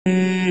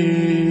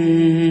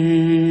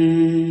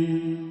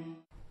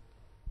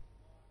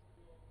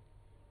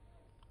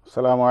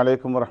আসসালামু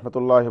আলাইকুম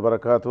রহমতুল্লাহি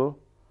বারাকাতুহু।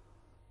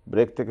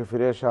 ব্রেক থেকে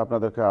ফিরে এসে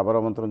আপনাদেরকে আবার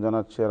আমন্ত্রণ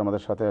জানাচ্ছি। আর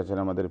আমাদের সাথে আছেন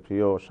আমাদের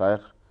প্রিয়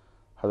শায়েখ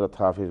হযরত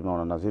হাফিজ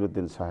মাওলানা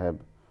নাজিরউদ্দিন সাহেব।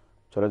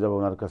 চলে যাব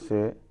ওনার কাছে,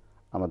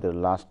 আমাদের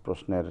লাস্ট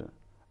প্রশ্নের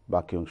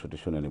বাকি অংশটি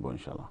শুনে নিব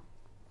ইনশাআল্লাহ।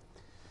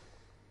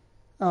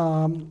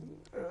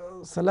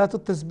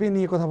 সালাতুত তাসবিহ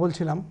নিয়ে কথা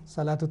বলছিলাম।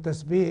 সালাতুত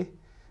তাসবিহ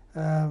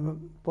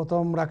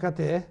প্রথম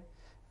রাকাতে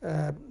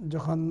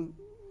যখন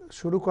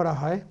শুরু করা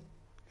হয়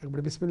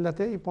একবারে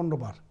বিসমিল্লাতে এই 15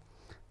 বার,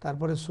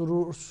 তারপরে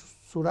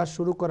সূরা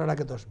শুরু করার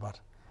আগে 10 বার,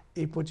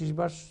 এই 25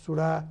 বার,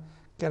 সূরা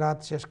কেরাত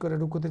শেষ করে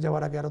রুকুতে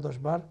যাওয়ার আগে আরও 10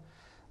 বার,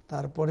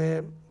 তারপরে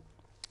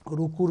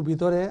রুকুর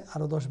ভিতরে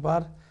আরও 10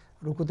 বার,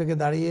 রুকু থেকে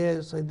দাঁড়িয়ে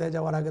সজদায়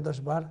যাওয়ার আগে 10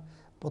 বার,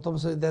 প্রথম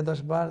সজদায় 10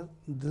 বার,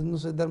 দ্বিতীয়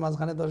সজদার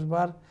মাঝখানে 10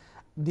 বার,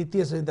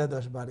 দ্বিতীয় সজদায়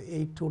 10 বার,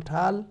 এই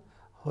টোটাল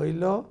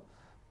হইল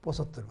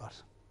 75 বার।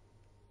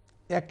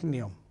 এক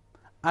নিয়ম।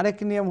 আরেক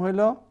নিয়ম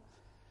হইল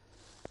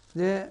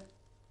যে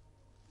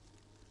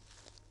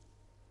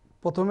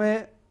প্রথমে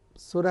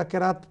সূরা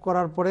কেরাত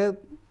করার পরে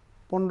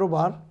 15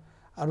 বার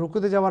আর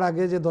রুকুতে যাওয়ার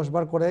আগে যে 10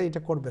 বার করে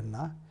এটা করবেন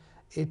না।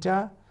 এটা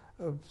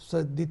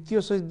দ্বিতীয়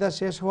সজদা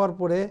শেষ হওয়ার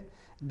পরে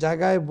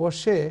জায়গায়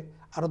বসে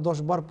আরও 10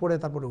 বার পরে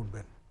তারপরে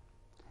উঠবেন।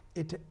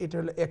 এটা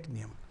হলো এক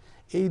নিয়ম।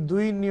 এই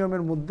দুই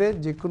নিয়মের মধ্যে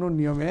যে কোনো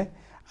নিয়মে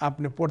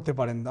আপনি পড়তে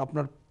পারেন।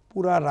 আপনার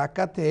পুরা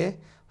রাকাতে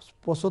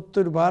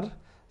 75 বার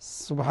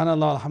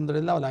সুবহানাল্লাহ,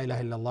 আলহামদুলিল্লাহ, লা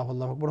ইলাহা ইল্লাল্লাহু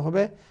আল্লাহু আকবার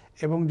হবে।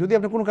 এবং যদি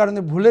আপনি কোনো কারণে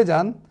ভুলে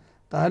যান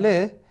তাহলে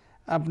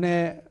আপনি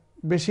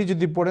বেশি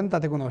যদি পড়েন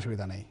তাতে কোনো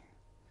অসুবিধা নেই,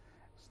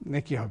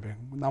 নেকি হবে,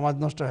 নামাজ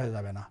নষ্ট হয়ে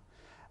যাবে না।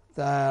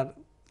 তার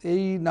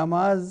এই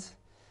নামাজ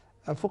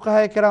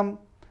ফুকাহায়ে কেরাম,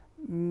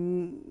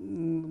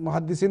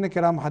 মুহাদ্দিসিনে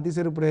কেরাম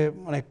হাদিসের উপরে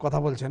অনেক কথা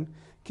বলছেন,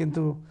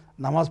 কিন্তু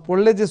নামাজ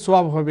পড়লে যে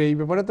সওয়াব হবে এই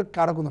ব্যাপারে তো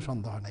কারো কোনো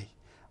সন্দেহ নেই।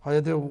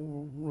 হযরত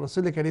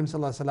রাসূল করিম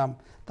সাল্লাল্লাহু আলাইহি ওয়াসাল্লাম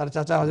তার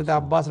চাচা হযরত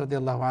আব্বাস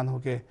রাদিয়াল্লাহু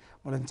আনহুকে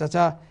বলেন,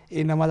 চাচা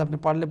এই নামাজ আপনি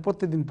পারলে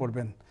প্রতিদিন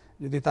পড়বেন,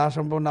 যদি তা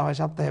সম্ভব না হয়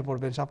সপ্তাহে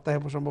পড়বেন, সপ্তাহে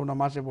সম্ভব না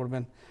মাসে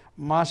পড়বেন,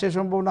 মাসে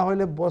সম্ভব না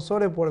হলে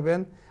বছরে পড়বেন,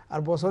 আর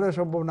বছরে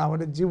সম্ভব না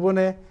হলে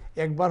জীবনে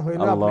একবার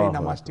হইলেও আপনি এই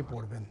নামাজটি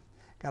পড়বেন।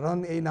 কারণ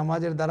এই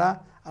নামাজের দ্বারা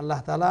আল্লাহ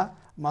তাআলা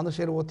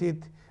মানুষের অতীত,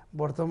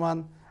 বর্তমান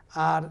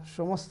আর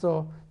সমস্ত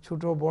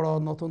ছোট বড়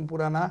নতুন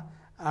পুরানা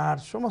আর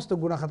সমস্ত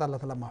গুনাহ খাতা আল্লাহ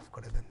তাআলা মাফ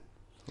করে দেন।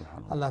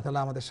 আল্লাহ তাআলা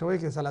আমাদের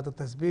সবাইকে সালাতুত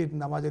তাসবিহ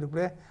নামাজের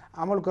উপরে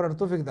আমল করার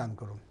তৌফিক দান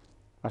করুন।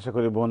 আশা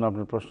করি বোন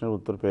আপনার প্রশ্নের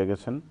উত্তর পেয়ে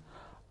গেছেন।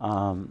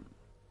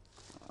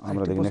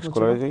 আমরা দেখি নেক্সট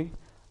কলারে যাই।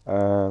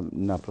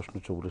 না, প্রশ্ন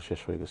চৌগুলো শেষ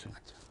হয়ে গেছে।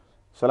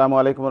 আসসালামু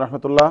আলাইকুম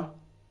রহমতুল্লাহ।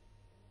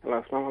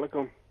 আসসালামু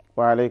আলাইকুম।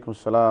 ওয়া আলাইকুম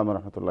আসসালাম ওয়া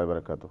রাহমাতুল্লাহি ওয়া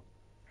বারাকাতুহু।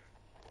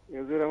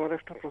 আমার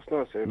একটা প্রশ্ন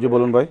আছে। জি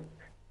বলুন ভাই।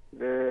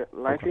 যে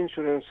লাইফ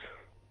ইন্স্যুরেন্স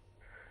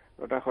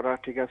ওটা করা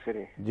ঠিক আছে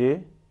নি? জি,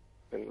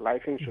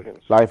 লাইফ ইন্স্যুরেন্স।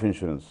 লাইফ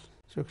ইন্স্যুরেন্স,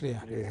 শুকরিয়া।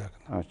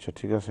 আচ্ছা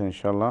ঠিক আছে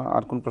ইনশাআল্লাহ।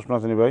 আর কোন প্রশ্ন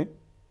আছে নি ভাই?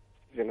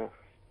 জি না,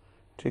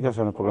 ঠিক আছে,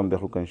 আমি প্রোগ্রাম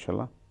দেখুক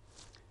ইনশাআল্লাহ।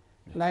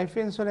 লাইফ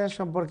ইন্স্যুরেন্স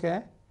সম্পর্কে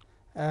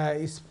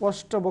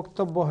স্পষ্ট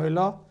বক্তব্য হইল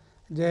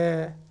যে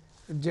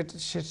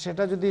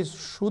সেটা যদি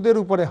সুদের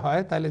উপরে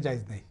হয় তাহলে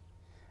জায়েজ নেই,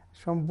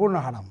 সম্পূর্ণ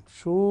হারাম।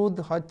 সুদ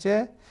হচ্ছে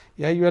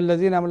ইয়া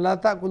আইয়ুহাল্লাযীনা আমানু লা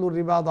তাকুলুর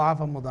রিবা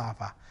আদআফাম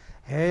মুদাআফা,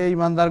 হে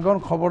ঈমানদারগণ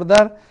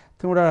খবরদার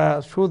তোমরা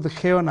সুদ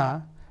খেও না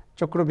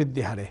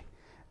চক্রবৃদ্ধি হারে।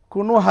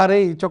 কোনো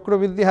হারেই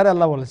চক্রবৃদ্ধি হারে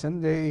আল্লাহ বলেছেন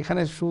যে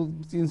এখানে সুদ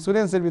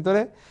ইন্স্যুরেন্সের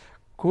ভিতরে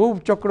খুব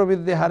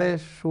চক্রবৃদ্ধি হারে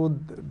সুদ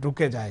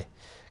ঢুকে যায়।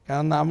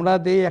 কারণ আমরা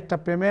দেই একটা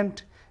পেমেন্ট,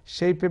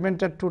 সেই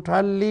পেমেন্টটা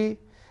টোটালি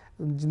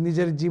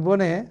নিজের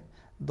জীবনে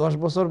 10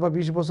 বছর বা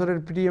 20 বছরের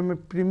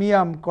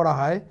প্রিমিয়াম করা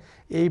হয়।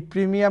 এই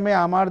প্রিমিয়ামে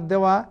আমার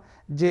দেওয়া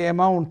যে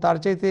অ্যামাউন্ট তার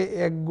চাইতে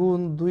 1 গুণ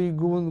 2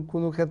 গুণ,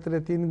 কোনো ক্ষেত্রে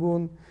 3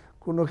 গুণ,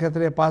 কোনো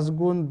ক্ষেত্রে 5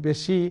 গুণ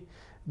বেশি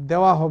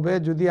দেওয়া হবে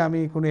যদি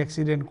আমি কোনো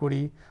অ্যাক্সিডেন্ট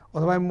করি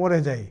অথবা আমি মরে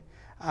যাই।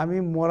 আমি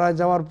মরা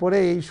যাওয়ার পরে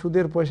এই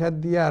সুদের পয়সা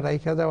দিয়ে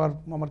রাইখা যাওয়ার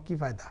আমার কি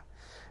ফায়দা?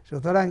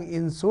 সুতরাং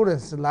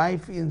ইন্স্যুরেন্স,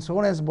 লাইফ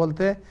ইন্স্যুরেন্স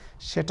বলতে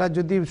সেটা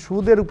যদি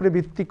সুদের উপরে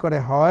ভিত্তি করে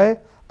হয়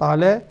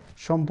তাহলে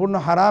সম্পূর্ণ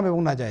হারাম এবং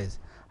নাজায়েজ।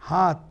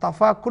 হ্যাঁ,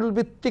 তাফাকুল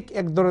ভিত্তিক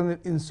এক ধরনের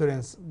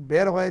ইন্স্যুরেন্স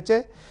বের হয়েছে,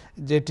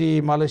 যেটি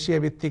মালয়েশিয়া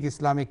ভিত্তিক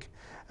ইসলামিক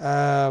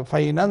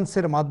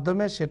ফাইন্যান্সের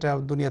মাধ্যমে সেটা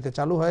দুনিয়াতে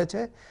চালু হয়েছে।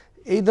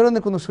 এই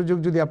ধরনের কোনো সুযোগ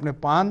যদি আপনি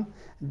পান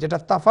যেটা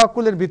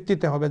তাফাকুলের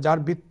ভিত্তিতে হবে, যার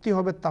ভিত্তি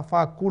হবে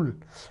তাফাকুল,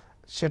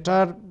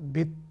 সেটার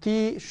ভিত্তি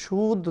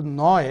সুদ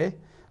নয়,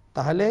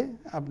 তাহলে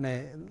আপনি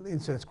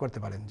ইন্স্যুরেন্স করতে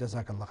পারেন।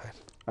 জাযাকাল্লাহ খাইর।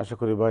 আশা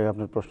করি ভাই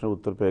আপনার প্রশ্নের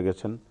উত্তর পেয়ে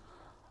গেছেন।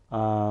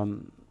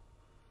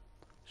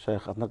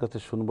 শাইখ, আপনার কাছে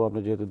শুনবো, আপনি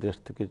যেহেতু দেশ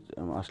থেকে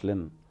আসলেন,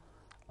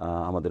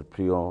 আমাদের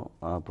প্রিয়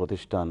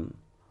প্রতিষ্ঠান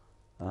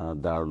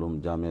দারুল উলুম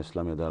জামিয়া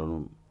ইসলামিয়া দারুল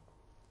উলুম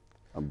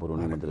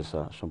বরুণী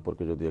মাদ্রাসা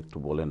সম্পর্কে যদি একটু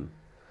বলেন।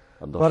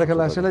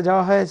 বারাকাল্লাহ। আসলে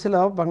যাওয়া হয়েছিল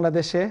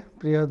বাংলাদেশে।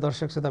 প্রিয়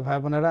দর্শক শ্রোতা ভাই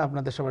বোনেরা,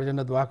 আপনাদের সবার জন্য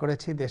দোয়া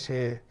করেছি। দেশে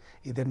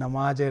ঈদের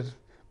নামাজের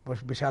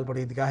বিশাল বড়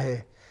ঈদগাহে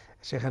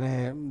সেখানে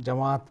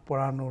জামাত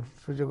পড়ানোর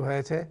সুযোগ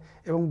হয়েছে।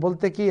 এবং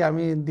বলতে কি,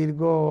 আমি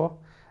দীর্ঘ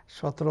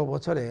 17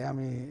 বছরে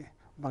আমি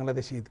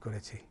বাংলাদেশে ঈদ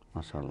করেছি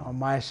মাশাআল্লাহ। আমার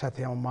মায়ের সাথে।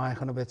 আমার মা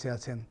এখনো বেঁচে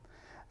আছেন।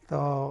 তো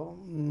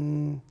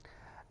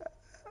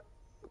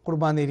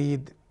কুরবানির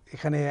ঈদ,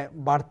 এখানে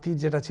বাড়তি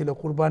যেটা ছিল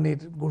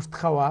কুরবানির গোশত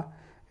খাওয়া,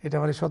 এটা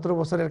মানে 17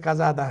 বছরের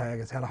কাজা আদা হয়ে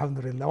গেছে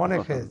আলহামদুলিল্লাহ, অনেক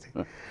হয়েছে।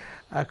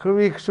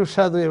 খুবই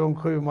সুস্বাদু এবং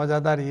খুবই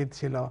মজাদার ঈদ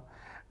ছিল,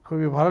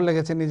 খুবই ভালো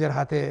লেগেছে। নিজের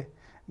হাতে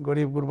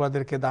গরিব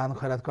গুরবাদেরকে দান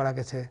খয়রাত করা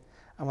গেছে।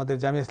 আমাদের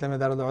জামিয়া ইসলামী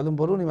দারুল উলুম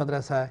বরুনি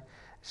মাদ্রাসায়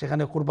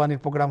সেখানে কুরবানির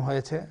প্রোগ্রাম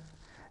হয়েছে,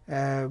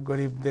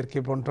 গরিবদেরকে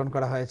বন্টন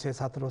করা হয়েছে,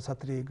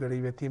 ছাত্রছাত্রী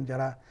গরিব এতিম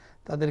যারা,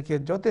 তাদেরকে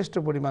যথেষ্ট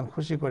পরিমাণ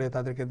খুশি করে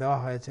তাদেরকে দেওয়া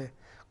হয়েছে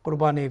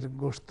কুরবানির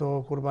গোশত,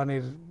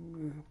 কুরবানির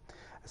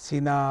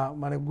সিনা,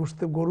 মানে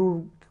গোশত গরুর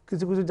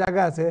কিছু কিছু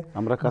জায়গা আছে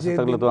আমরা কাছে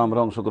থাকলে তো আমরা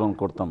অংশগ্রহণ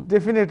করতাম।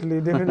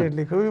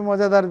 ডেফিনেটলি খুবই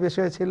মজাদার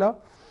বিষয় ছিল।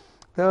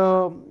 তো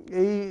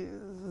এই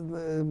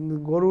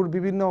গরুর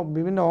বিভিন্ন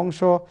বিভিন্ন অংশ,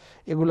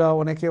 এগুলো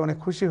অনেকে অনেক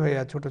খুশি হয়ে,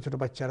 ছোট ছোট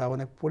বাচ্চারা,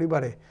 অনেক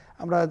পরিবারে।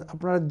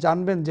 আপনারা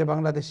জানবেন যে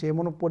বাংলাদেশে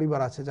এমনও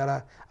পরিবার আছে যারা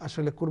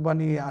আসলে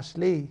কুরবানি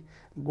আসলেই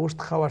গোশত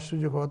খাওয়ার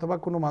সুযোগ হয়, অথবা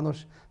কোনো মানুষ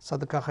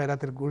সাদকা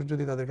খায়রাতের গোশত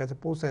যদি তাদের কাছে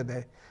পৌঁছায়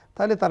দেয়,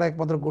 তাহলে তারা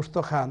একমাত্র গোশত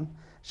খান।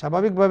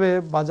 স্বাভাবিকভাবে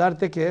বাজার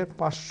থেকে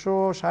 500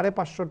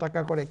 550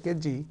 টাকা করে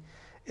কেজি,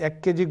 1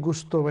 কেজি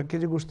গোশত, 1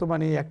 কেজি গোশত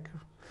মানে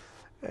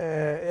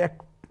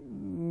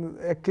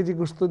এক কেজি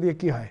গোশত দিয়ে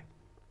কি হয়,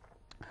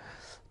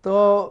 তো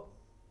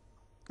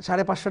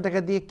 550 টাকা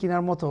দিয়ে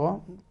কেনার মতো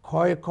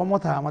ক্ষয়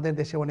ক্ষমতা আমাদের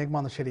দেশে অনেক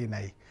মানুষেরই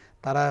নাই।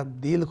 তারা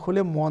দিল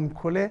খুলে, মন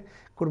খুলে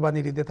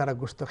কুরবানির ঈদে তারা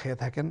গোশত খেয়ে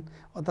থাকেন।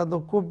 অত্যন্ত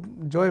খুব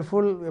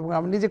জয়ফুল, এবং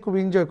আমি নিজে খুব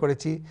এনজয়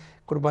করেছি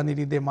কুরবানির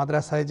ঈদে।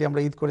 মাদ্রাসায় যে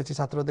আমরা ঈদ করেছি,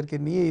 ছাত্রদেরকে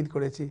নিয়ে ঈদ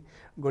করেছি,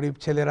 গরিব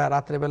ছেলেরা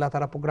রাত্রেবেলা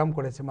তারা প্রোগ্রাম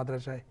করেছে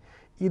মাদ্রাসায়,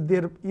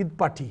 ঈদ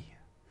পার্টি।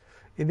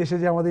 এদেশে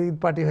যে আমাদের ঈদ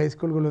পার্টি হয়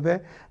স্কুলগুলোতে,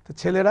 তো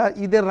ছেলেরা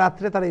ঈদের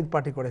রাত্রে তারা ঈদ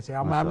পার্টি করেছে।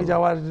 আমি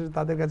যাওয়ার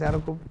তাদের কাছে আরও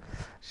খুব,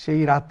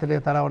 সেই রাত্রে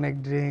তারা অনেক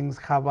ড্রিঙ্কস,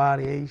 খাবার,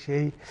 এই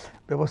সেই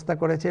ব্যবস্থা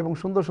করেছে, এবং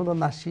সুন্দর সুন্দর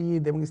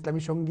নাশিদ এবং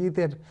ইসলামী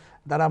সঙ্গীতের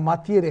দ্বারা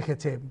মাতিয়ে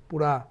রেখেছে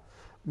পুরা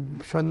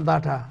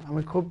সন্ধ্যাটা।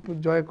 আমি খুব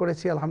জয়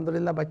করেছি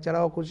আলহামদুলিল্লাহ,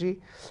 বাচ্চারাও খুশি।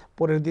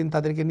 পরের দিন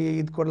তাদেরকে নিয়ে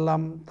ঈদ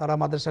করলাম। তারা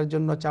মাদ্রাসার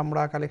জন্য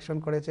চামড়া কালেকশন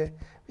করেছে,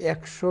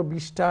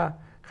 120টা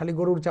খালি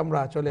গরুর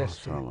চামড়া চলে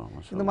আসছে,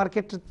 কিন্তু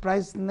মার্কেট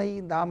প্রাইস নেই,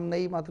 দাম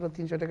নেই, মাত্র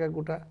 300 টাকা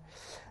গোটা।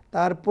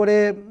 তারপরে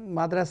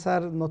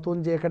মাদ্রাসার নতুন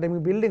যে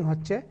একাডেমিক বিল্ডিং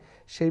হচ্ছে,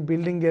 সেই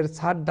বিল্ডিংয়ের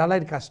ছাদ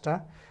ঢালাইয়ের কাজটা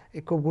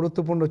খুব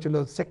গুরুত্বপূর্ণ ছিল।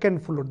 2nd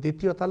ফ্লোর,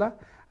 2য় তলা,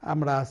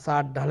 আমরা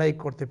ছাদ ঢালাই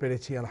করতে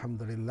পেরেছি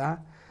আলহামদুলিল্লাহ।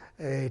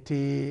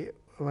 এটি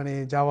মানে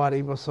যাওয়ার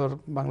এই বছর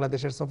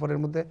বাংলাদেশের সফরের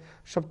মধ্যে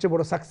সবচেয়ে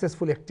বড়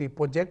সাকসেসফুল একটি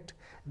প্রজেক্ট,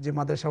 যে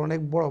মাদ্রাসা অনেক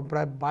বড়,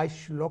 প্রায় 22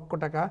 লক্ষ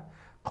টাকা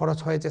খরচ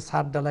হয়েছে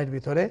ছাদ ঢালাইয়ের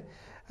ভিতরে।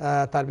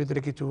 তার ভিতরে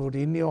কিছু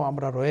ঋণীয়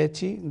আমরা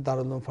রয়েছি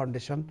দারুল উলুম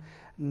ফাউন্ডেশন।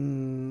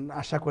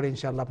 আশা করি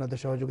ইনশাআল্লাহ আপনাদের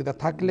সহযোগিতা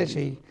থাকলে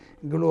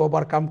সেইগুলো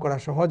ওভারকাম করা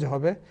সহজ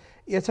হবে।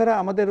 এছাড়া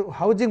আমাদের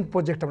হাউজিং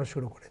প্রজেক্ট আমরা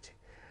শুরু করেছি।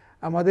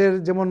 আমাদের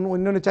যেমন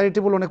অন্যান্য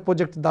চ্যারিটেবল অনেক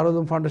প্রজেক্ট দারুল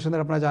উলুম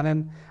ফাউন্ডেশনের আপনারা জানেন,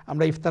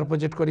 আমরা ইফতার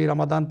প্রজেক্ট করি,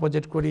 রমাদান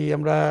প্রজেক্ট করি,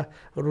 আমরা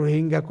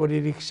রোহিঙ্গা করি,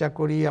 রিক্সা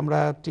করি, আমরা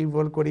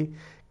টিউবওয়েল করি,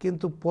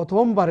 কিন্তু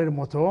প্রথমবারের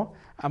মতো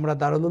আমরা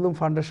দারুল উলুম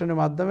ফাউন্ডেশনের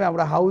মাধ্যমে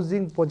আমরা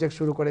হাউজিং প্রজেক্ট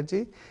শুরু করেছি,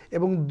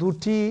 এবং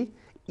 2টি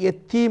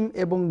এতিম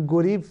এবং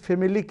গরিব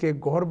ফ্যামিলিকে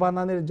ঘর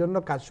বানানোর জন্য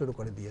কাজ শুরু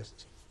করে দিয়ে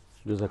এসেছি।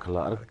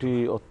 জাযাকাল্লাহ। আরেকটি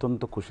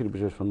অত্যন্ত খুশির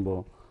বিষয় শুনবো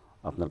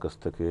আপনার কাছ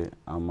থেকে।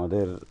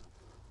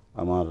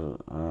 আমার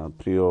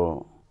প্রিয়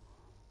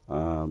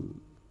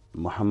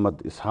মোহাম্মদ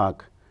ইসহাক,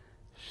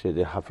 সে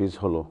যে হাফিজ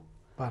হলো,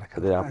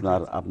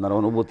 আপনার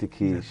অনুভূতি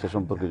কি সে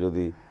সম্পর্কে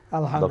যদি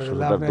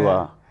আলহামদুলিল্লাহ,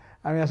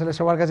 আমি আসলে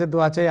সবার কাছে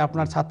দোয়া চাই।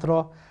 আপনার ছাত্র,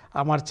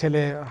 আমার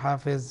ছেলে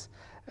হাফেজ,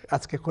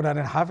 আজকে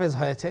কোরআনের হাফেজ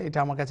হয়েছে, এটা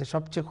আমার কাছে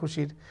সবচেয়ে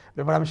খুশির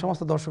ব্যাপার। আমি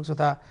সমস্ত দর্শক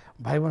শ্রোতা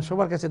ভাই বোন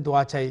সবার কাছে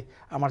দোয়া চাই,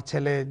 আমার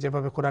ছেলে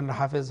যেভাবে কোরআনের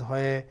হাফেজ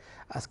হয়ে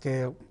আজকে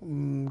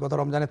গত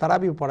রমজানে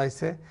তারাবিও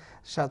পড়াইছে,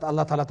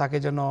 আল্লাহ তাআলা তাকে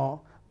যেন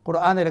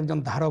কোরআনের একজন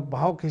ধারক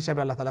বাহক হিসেবে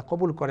আল্লাহ তাআলা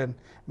কবুল করেন,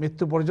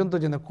 মৃত্যু পর্যন্ত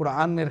যেন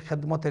কোরআনের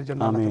খেদমতের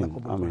জন্য আল্লাহ তাআলা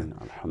কবুল করেন।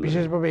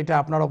 বিশেষভাবে এটা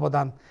আপনার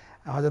অবদান,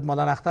 হযরত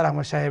মাওলানা আখতার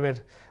আহমদ সাহেবের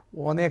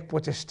অনেক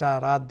প্রচেষ্টা,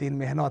 রাত দিন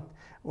মেহনত,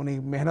 উনি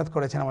মেহনত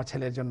করেছেন আমার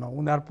ছেলের জন্য।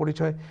 উনার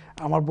পরিচয়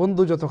আমার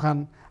বন্ধু যতখান,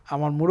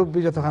 আমার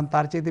মুরব্বী যতখান,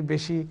 তার চাইতে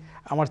বেশি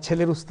আমার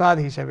ছেলের উস্তাদ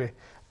হিসেবে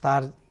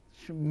তার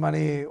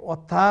মানে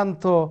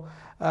অত্যন্ত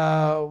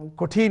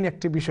কঠিন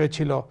একটি বিষয়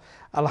ছিল।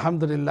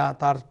 আলহামদুলিল্লাহ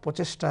তার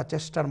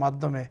চেষ্টার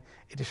মাধ্যমে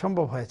এটি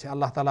সম্ভব হয়েছে।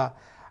 আল্লাহ তাআলা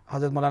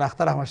হযরত মাওলানা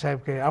আখতার আহমদ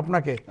সাহেবকে,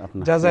 আপনাকে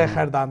জাযায়ে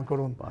খায়ের দান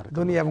করুন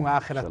দুনিয়া এবং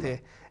আখিরাতে,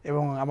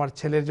 এবং আমার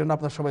ছেলের জন্য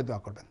আপনারা সবাই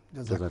দোয়া করবেন।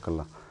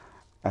 জাযাকাল্লাহ।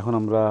 এখন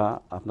আমরা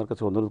আপনার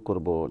কাছে অনুরোধ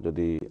করব,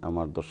 যদি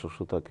আমার দর্শক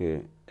শ্রোতাকে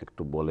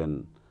একটু বলেন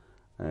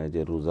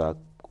যে রোজা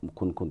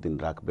কোন কোন দিন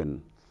রাখবেন,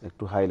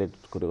 একটু হাইলাইট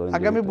করে বলেন।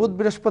 আগামী বুধ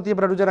বৃহস্পতি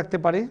আমরা রোজা রাখতে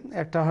পারি।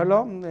 একটা হলো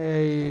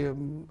এই,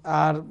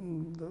 আর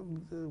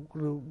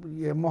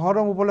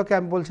মহরম উপলক্ষে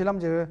আমি বলছিলাম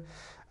যে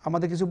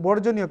আমাদের কিছু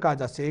বর্জনীয় কাজ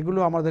আছে, এগুলো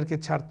আমাদেরকে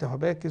ছাড়তে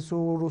হবে, কিছু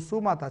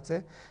রুসুমাত আছে,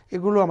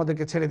 এগুলো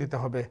আমাদেরকে ছেড়ে দিতে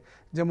হবে।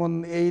 যেমন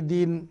এই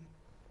দিন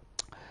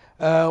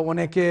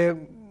অনেকে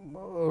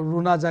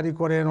রুনা জারি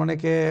করেন,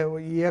 অনেকে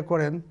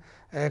করেন,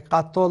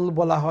 কাতল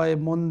বলা হয়,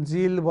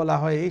 মঞ্জিল বলা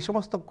হয়, এই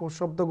সমস্ত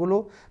শব্দগুলো,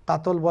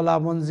 কাতল বলা,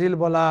 মঞ্জিল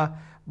বলা,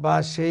 বা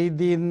সেই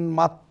দিন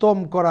মাতম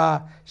করা,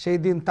 সেই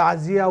দিন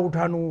তাজিয়া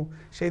উঠানো,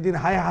 সেই দিন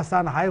হায়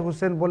হাসান হায়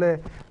হুসেন বলে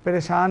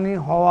পেরেশানি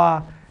হওয়া,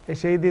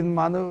 সেই দিন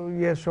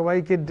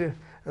সবাইকে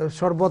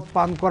শরবত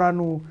পান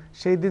করানো,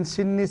 সেই দিন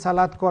সিন্নি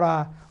সালাত করা,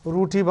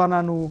 রুটি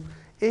বানানো,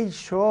 এই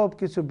সব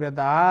কিছু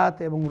বেদাত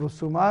এবং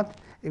রুসুমাত,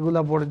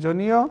 এগুলা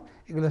বর্জনীয়।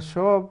 এগুলো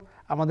সব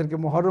আমাদেরকে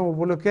মুহররম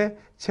উপলক্ষে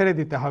ছেড়ে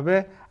দিতে হবে।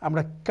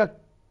 আমরা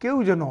কেউ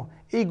যেন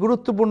এই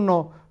গুরুত্বপূর্ণ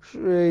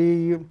এই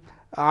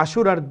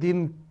আশুরার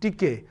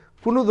দিনটিকে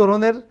কোনো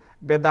ধরনের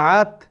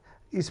বেদাত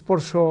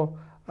স্পর্শ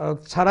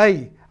ছাড়াই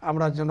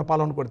আমরা যেন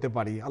পালন করতে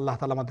পারি। আল্লাহ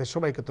তাআলা আমাদের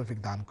সবাইকে তৌফিক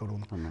দান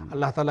করুন।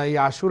 আল্লাহ তাআলা এই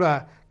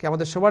আশুরাকে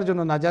আমাদের সবার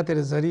জন্য নাজাতের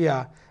জরিয়া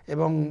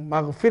এবং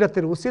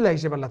মাগফিরাতের উসিলা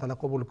হিসেবে আল্লাহ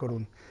তাআলা কবুল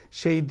করুন।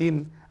 সেই দিন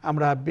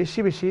আমরা বেশি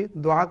বেশি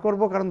দোয়া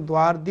করব, কারণ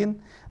দোয়ার দিন,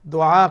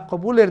 দোয়া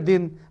কবুলের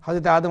দিন।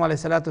 হযরত আদম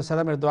আলাইহিস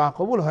সালামের দোয়া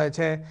কবুল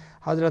হয়েছে।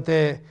 হযরতে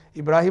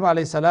ইব্রাহিম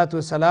আলাইহিস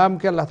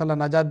সালামকে আল্লাহ তাআলা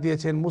নাজাত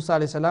দিয়েছেন, মুসা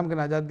আলাইহিস সালামকে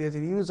নাজাত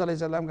দিয়েছেন, ইউনূস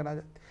আলাইহিস সালামকে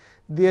নাজাত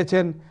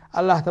দিয়েছেন।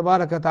 আল্লাহ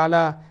তাবারক ওয়া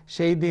তাআলা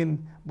সেই দিন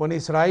বনি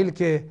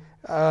ইসরাইলকে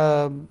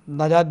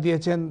নাজাত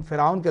দিয়েছেন,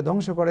 ফেরাউনকে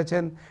ধ্বংস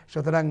করেছেন।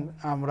 সুতরাং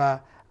আমরা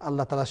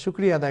আল্লাহ তাআলা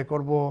শুকরিয়া আদায়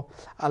করব।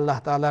 আল্লাহ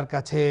তাআলার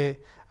কাছে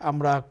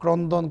আমরা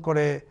ক্রন্দন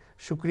করে,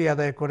 শুকরিয়া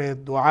আদায় করে,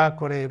 দোয়া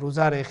করে,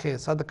 রোজা রেখে,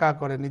 সাদকা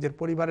করে, নিজের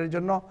পরিবারের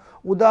জন্য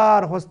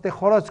উদার হস্তে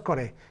খরচ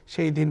করে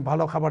সেই দিন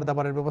ভালো খাবার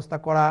দাবারের ব্যবস্থা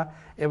করা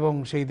এবং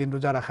সেই দিন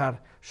রোজা রাখার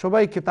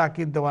সবাইকে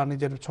তাকিদ দেওয়া,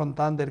 নিজের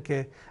সন্তানদেরকে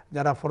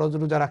যারা ফরজ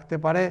রোজা রাখতে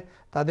পারে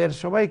তাদের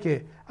সবাইকে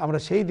আমরা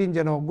সেই দিন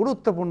যেন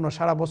গুরুত্বপূর্ণ,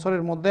 সারা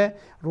বছরের মধ্যে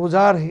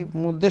রোজার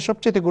মধ্যে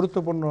সবচেয়ে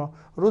গুরুত্বপূর্ণ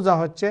রোজা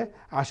হচ্ছে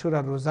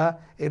আশুরার রোজা।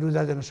 এই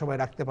রোজা যেন সবাই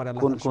রাখতে পারে।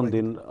 কোন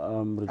দিন?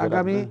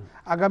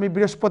 আগামী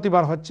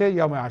বৃহস্পতিবার হচ্ছে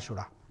ইয়ামে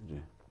আশুরা,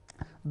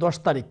 10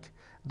 তারিখ।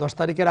 10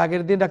 তারিখের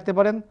আগের দিন রাখতে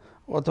পারেন,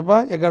 অথবা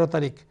 11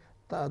 তারিখ,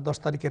 10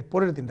 তারিখের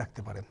পরের দিন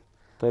রাখতে পারেন।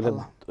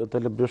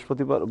 তাহলে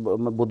বৃহস্পতিবার,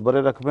 বুধবারে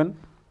রাখবেন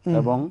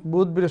এবং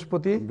বুধ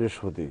বৃহস্পতি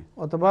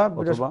অথবা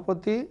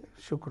বৃহস্পতি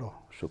শুক্র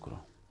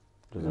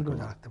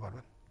রোজা রাখতে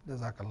পারবেন।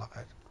 জাযাকাল্লাহ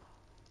খাইর।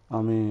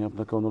 আমি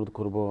আপনাকে অনুরোধ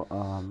করব,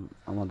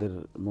 আমাদের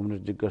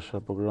মুমিনের জিজ্ঞাসা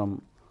প্রোগ্রাম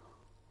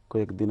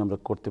কয়েকদিন আমরা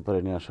করতে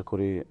পারিনি, আশা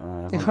করি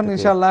এখন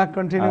ইনশাআল্লাহ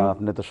কন্টিনিউ।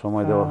 আপনি তো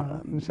সময় দেওয়া,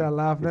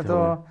 ইনশাআল্লাহ আপনি তো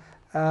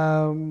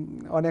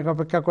অনেক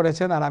অপেক্ষা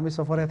করেছেন, আর আমি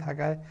সফরে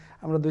থাকায়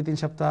আমরা 2-3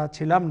 সপ্তাহ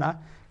ছিলাম না।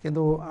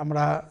 কিন্তু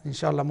আমরা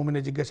ইনশাআল্লাহ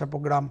মুমিনের জিজ্ঞাসা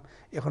প্রোগ্রাম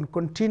এখন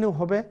কন্টিনিউ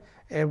হবে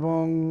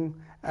এবং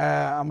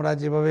আমরা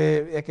যেভাবে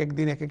এক এক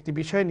দিন এক একটি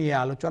বিষয় নিয়ে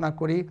আলোচনা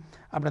করি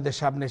আপনাদের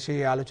সামনে, সেই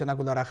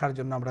আলোচনাগুলো রাখার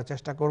জন্য আমরা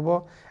চেষ্টা করব।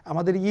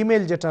 আমাদের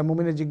ইমেল যেটা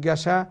মুমিনের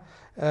জিজ্ঞাসা,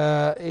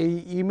 এই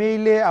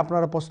ইমেইলে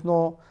আপনারা প্রশ্ন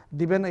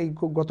দিবেন। এই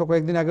গত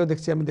কয়েকদিন আগেও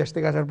দেখছি আমি দেশ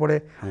থেকে আসার পরে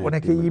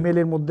অনেকে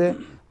ইমেলের মধ্যে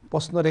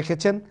প্রশ্ন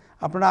রেখেছেন।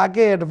 আপনারা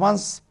আগে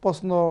অ্যাডভান্স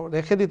প্রশ্ন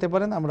রেখে দিতে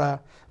পারেন, আমরা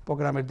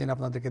প্রোগ্রামের দিন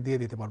আপনাদেরকে দিয়ে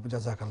দিতে পারবো।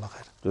 জাযাকাল্লাহ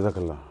খাইর।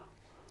 জাযাকাল্লাহ।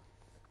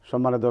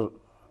 সম্মানিত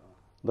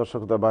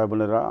দর্শক ভাই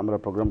বোনেরা, আমরা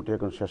প্রোগ্রামটি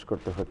এখন শেষ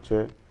করতে হচ্ছে।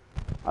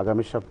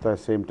 আগামী সপ্তাহে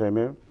সেম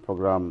টাইমে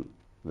প্রোগ্রাম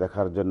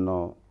দেখার জন্য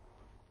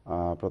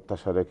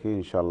প্রত্যাশা রেখি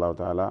ইনশাআল্লাহ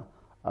তাআলা।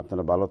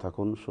 আপনারা ভালো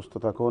থাকুন, সুস্থ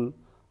থাকুন।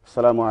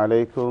 আসসালামু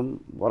আলাইকুম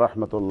ওয়া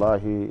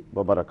রাহমাতুল্লাহি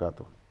ওয়া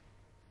বারাকাতুহু।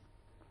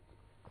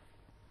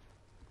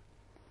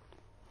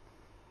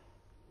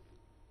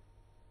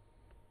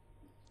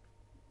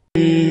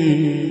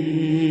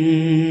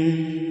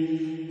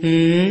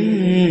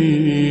 Mm-hmm.